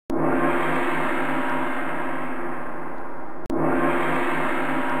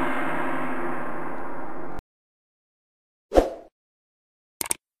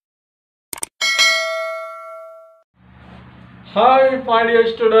Hi, my dear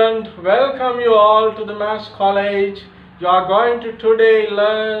student. Welcome you all to the Maths College. You are going to today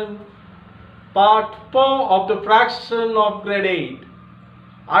learn part 4 of the fraction of grade 8.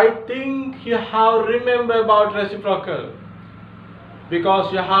 I think you have remembered about reciprocal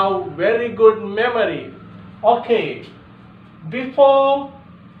because you have very good memory. Okay, before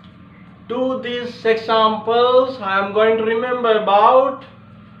do these examples, I am going to remember about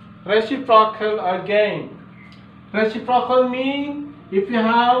reciprocal again. Reciprocal means if you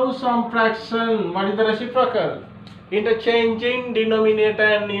have some fraction, what is the reciprocal? Interchanging denominator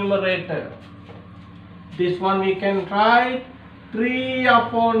and numerator. This one we can write 3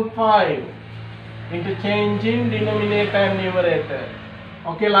 upon 5. Interchanging denominator and numerator.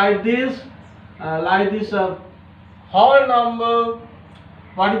 Okay, like this whole number.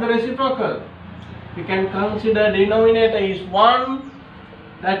 What is the reciprocal? We can consider denominator is 1.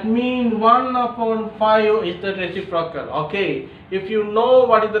 That means 1 upon 5 is the reciprocal. Okay, if you know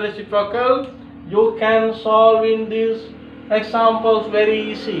what is the reciprocal, you can solve in these examples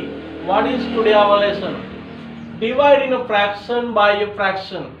very easy. What is today our lesson? Dividing a fraction by a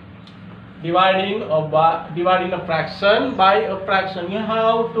fraction. Dividing a fraction by a fraction. You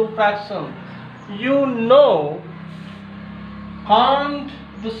have two fractions. You know, can't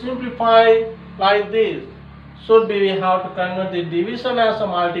simplify like this. Should be we have to convert the division as a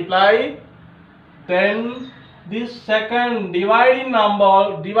multiply. Then this second dividing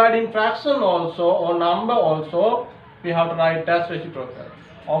fraction also or number also we have to write as reciprocal.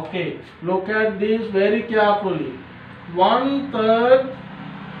 Okay, look at this very carefully. 1/3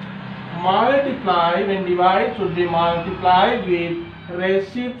 multiply when divide should be multiplied with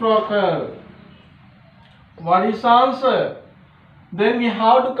reciprocal. What is answer? Then we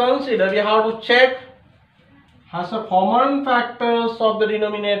have to consider, we have to check has a common factors of the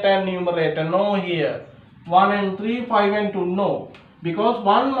denominator and numerator. No here. 1 and 3, 5 and 2. No. Because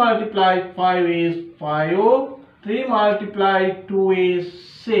 1 multiplied 5 is 5. 3 multiplied 2 is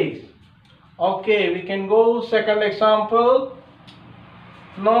 6. Okay, we can go second example.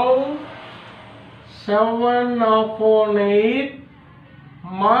 Now 7 upon 8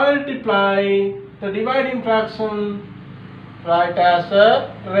 multiply the dividing fraction right as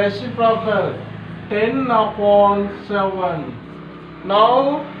a reciprocal. 10 upon 7.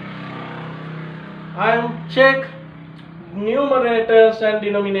 Now I am check numerators and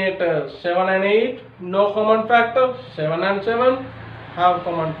denominators. 7 and 8 no common factor. 7 and 7 have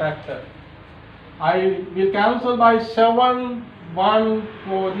common factor. I will cancel by 7 1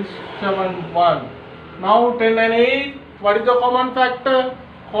 for this 7 1. Now 10 and 8, what is the common factor?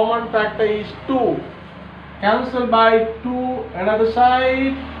 Common factor is 2. Cancel by 2 another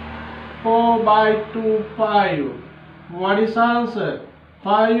side. 4 by 2 5. What is answer?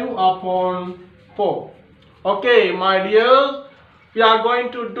 5 upon 4. Okay, my dears, we are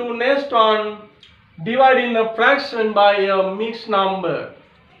going to do next on dividing a fraction by a mixed number.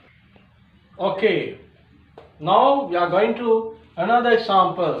 Okay, now we are going to another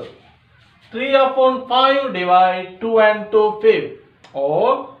example. 3 upon 5 divide 2 and 2 fifth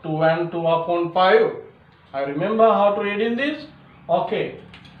or 2 and 2 upon 5. I remember how to read in this. Okay.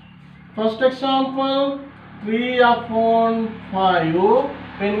 First example, 3 upon 5,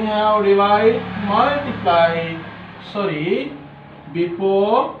 when we have divide, multiply,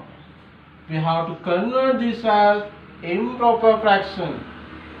 before we have to convert this as improper fraction.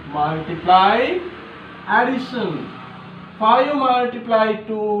 Multiply, addition, 5 multiply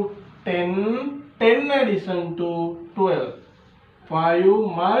to 10, 10 addition to 12. 5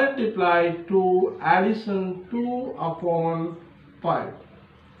 multiply to addition 2 upon 5.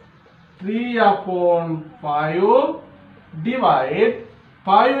 3 upon 5 divide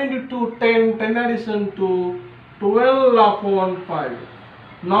 5 into 2 10, 10 addition to 12 upon 5.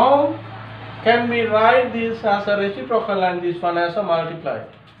 Now can we write this as a reciprocal and this one as a multiply?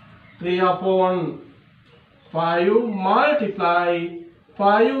 3 upon 5 multiply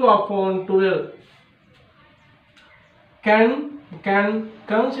 5 upon 12. Can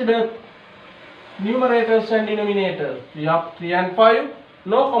consider numerators and denominators. We have 3 and 5.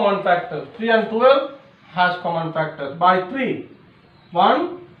 No common factors. 3 and 12 has common factors. By 3,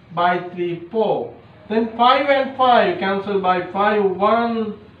 1 by 3, 4. Then 5 and 5 cancel by 5,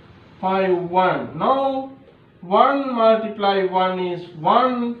 1, 5, 1. Now 1 multiply 1 is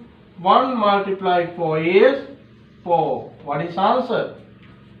 1. 1 multiply 4 is 4. What is answer?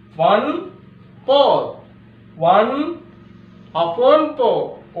 1, 4. 1 upon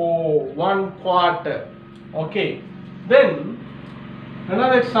 4 or 1 quarter. Okay. Then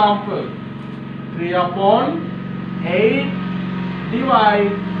another example, 3 upon 8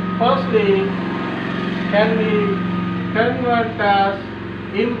 divide, firstly can we convert as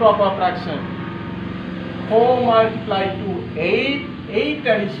improper fraction. 4 multiplied to 8, 8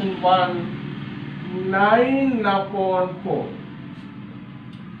 addition 1, 9 upon 4.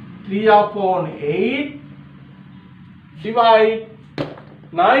 3 upon 8, divide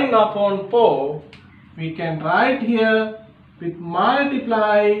 9 upon 4. We can write here with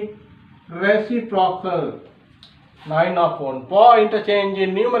multiply reciprocal. 9 upon 4, interchange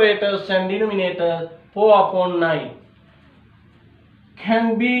in numerators and denominators, 4 upon 9.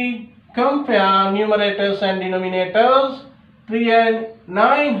 Can be compare numerators and denominators. 3 and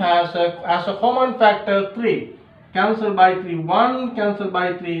 9 has a common factor 3. Cancel by 3, 1, cancel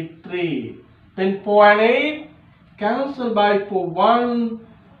by 3, 3. Then 4 and 8, cancel by 4, 1,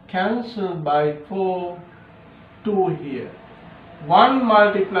 cancel by 4, 2 here. 1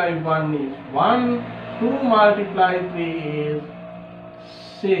 multiply 1 is 1, 2 multiply 3 is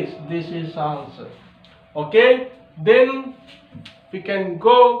 6. This is answer. Okay, then we can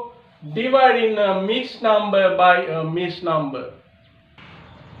go dividing a mixed number by a mixed number.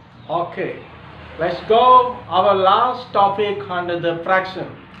 Okay, let's go our last topic under the fraction.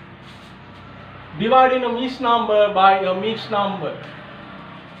 Dividing a mixed number by a mixed number.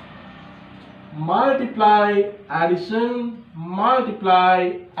 Multiply addition,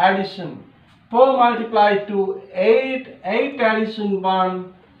 multiply addition. 4 multiplied to 8, 8 addition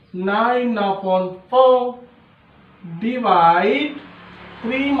 1, 9 upon 4. Divide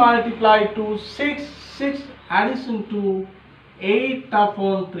 3 multiplied to 6, 6 addition to 8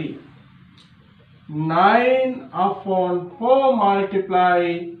 upon 3. 9 upon 4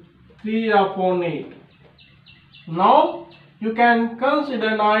 multiply 3 upon 8. Now you can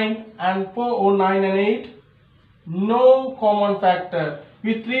consider 9 and 4 or 9 and 8. No common factor.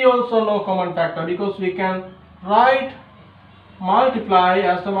 With 3 also no common factor, because we can write multiply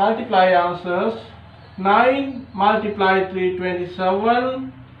as the multiply answers. 9 multiply 3,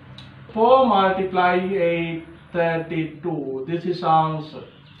 27. 4 multiply 8, 32. This is answer.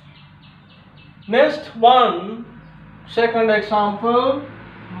 Next one, second example.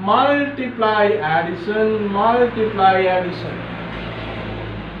 Multiply addition, multiply addition.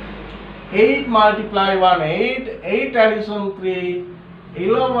 8 multiply 1, 8, 8 addition 3,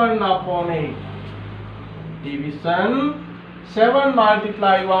 11 upon 8. Division, 7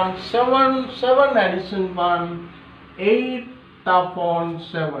 multiply 1, 7, 7 addition 1, 8 upon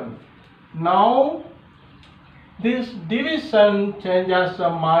 7. Now this division changes the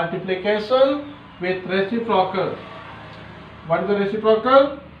multiplication with reciprocal. What is the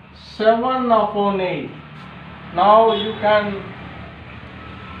reciprocal? 7 upon 8. Now you can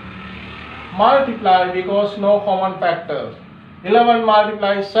multiply because no common factors. 11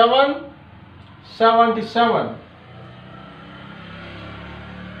 multiply 7, 77.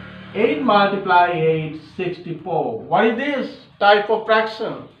 8 multiply 8, 64. What is this type of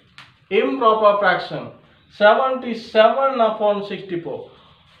fraction? Improper fraction. 77 upon 64.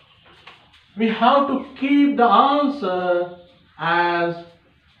 We have to keep the answer as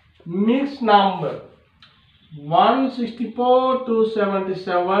mixed number. 164 to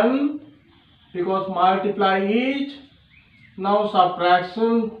 77, because multiply each. Now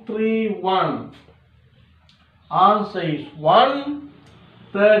subtraction 3, 1. Answer is 1.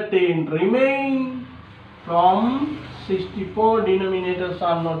 13 remain from 64. Denominators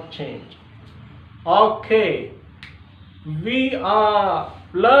are not changed. Okay, we are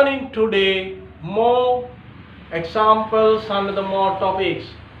learning today more examples under the more topics.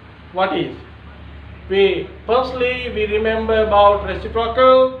 What is? Firstly we remember about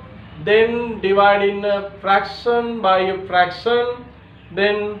reciprocal, then dividing a fraction by a fraction,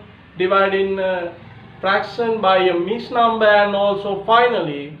 then dividing a fraction by a mixed number, and also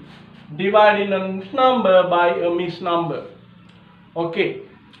finally dividing a mixed number by a mixed number. Okay,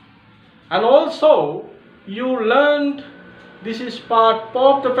 and also you learned, this is part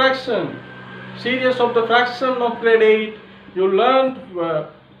 4 of the fraction series of the fraction of grade 8. You learned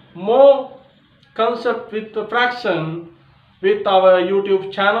more concept with the fraction with our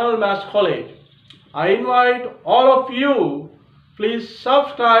YouTube channel Maths College. I invite all of you, please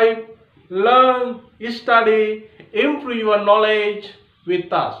subscribe, learn, study, improve your knowledge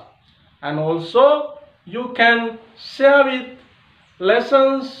with us. And also you can share with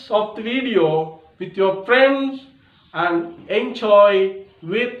lessons of the video with your friends and enjoy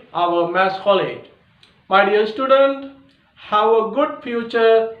with our Maths College. My dear student, have a good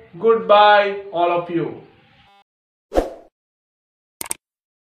future. Goodbye all of you.